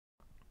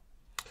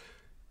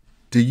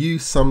Do you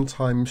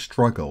sometimes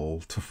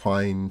struggle to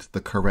find the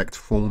correct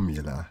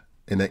formula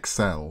in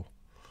Excel?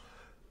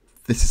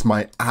 This is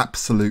my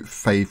absolute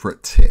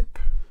favourite tip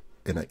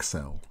in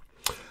Excel.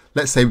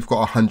 Let's say we've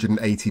got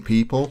 180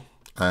 people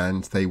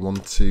and they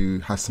want to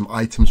have some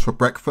items for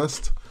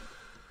breakfast.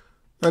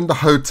 And the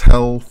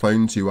hotel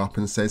phones you up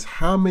and says,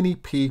 how many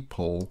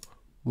people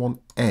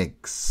want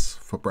eggs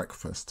for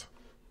breakfast?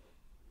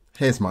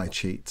 Here's my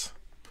cheat.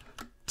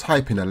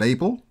 Type in a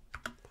label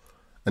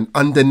and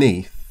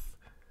underneath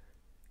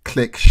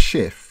click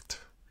Shift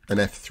and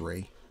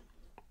F3.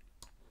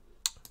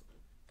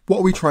 What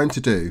are we trying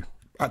to do?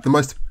 At the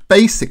most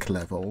basic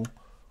level,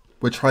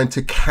 we're trying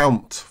to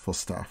count for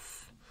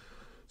stuff.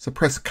 So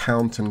press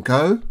Count and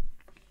Go.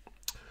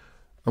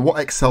 And what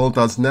Excel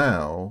does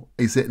now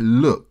is it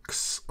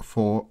looks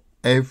for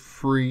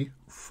every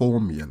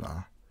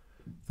formula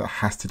that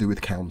has to do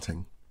with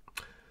counting.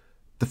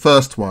 The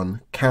first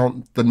one,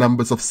 count the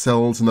numbers of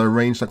cells in a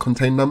range that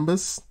contain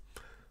numbers.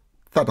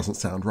 That doesn't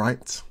sound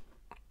right.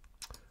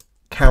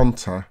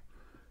 Counter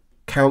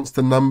counts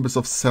the numbers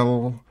of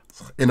cells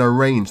in a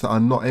range that are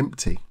not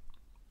empty.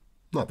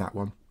 Not that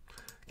one.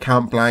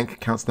 Count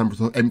blank counts the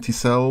numbers of empty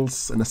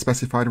cells in a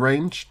specified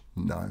range.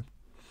 No.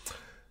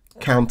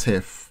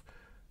 Countif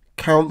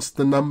counts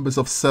the numbers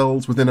of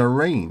cells within a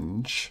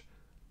range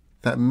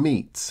that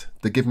meet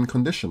the given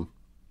condition.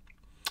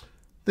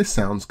 This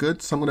sounds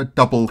good, so I'm going to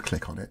double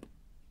click on it.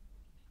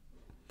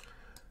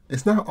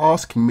 It's now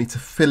asking me to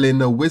fill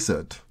in a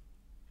wizard.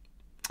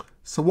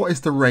 So what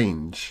is the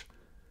range?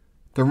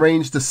 The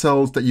range the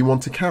cells that you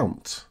want to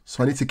count.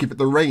 So I need to give it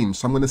the range.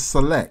 So I'm going to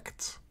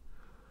select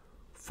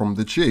from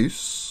the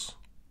juice,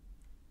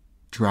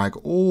 drag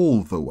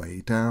all the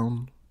way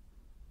down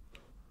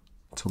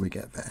till we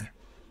get there.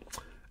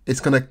 It's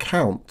going to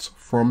count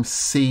from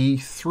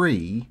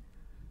C3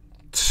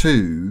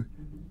 to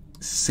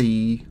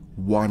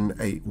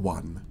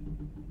C181.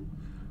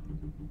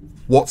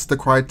 What's the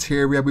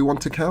criteria we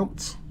want to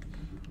count?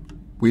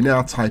 We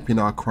now type in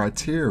our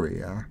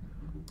criteria,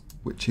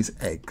 which is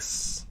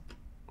eggs.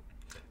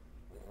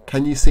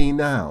 Can you see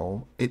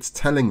now it's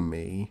telling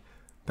me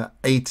that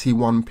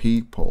 81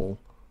 people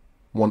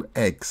want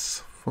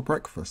eggs for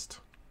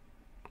breakfast?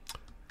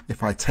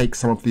 If I take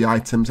some of the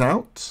items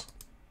out,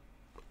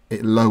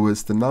 it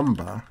lowers the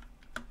number.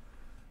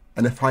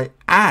 And if I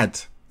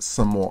add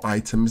some more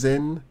items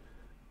in,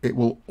 it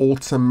will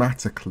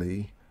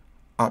automatically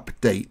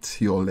update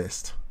your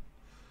list.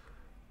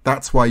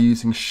 That's why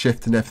using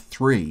Shift and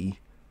F3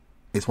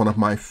 is one of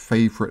my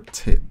favorite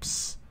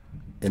tips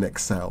in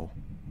Excel.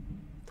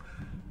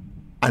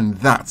 And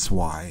that's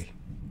why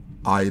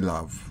I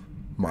love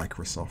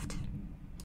Microsoft.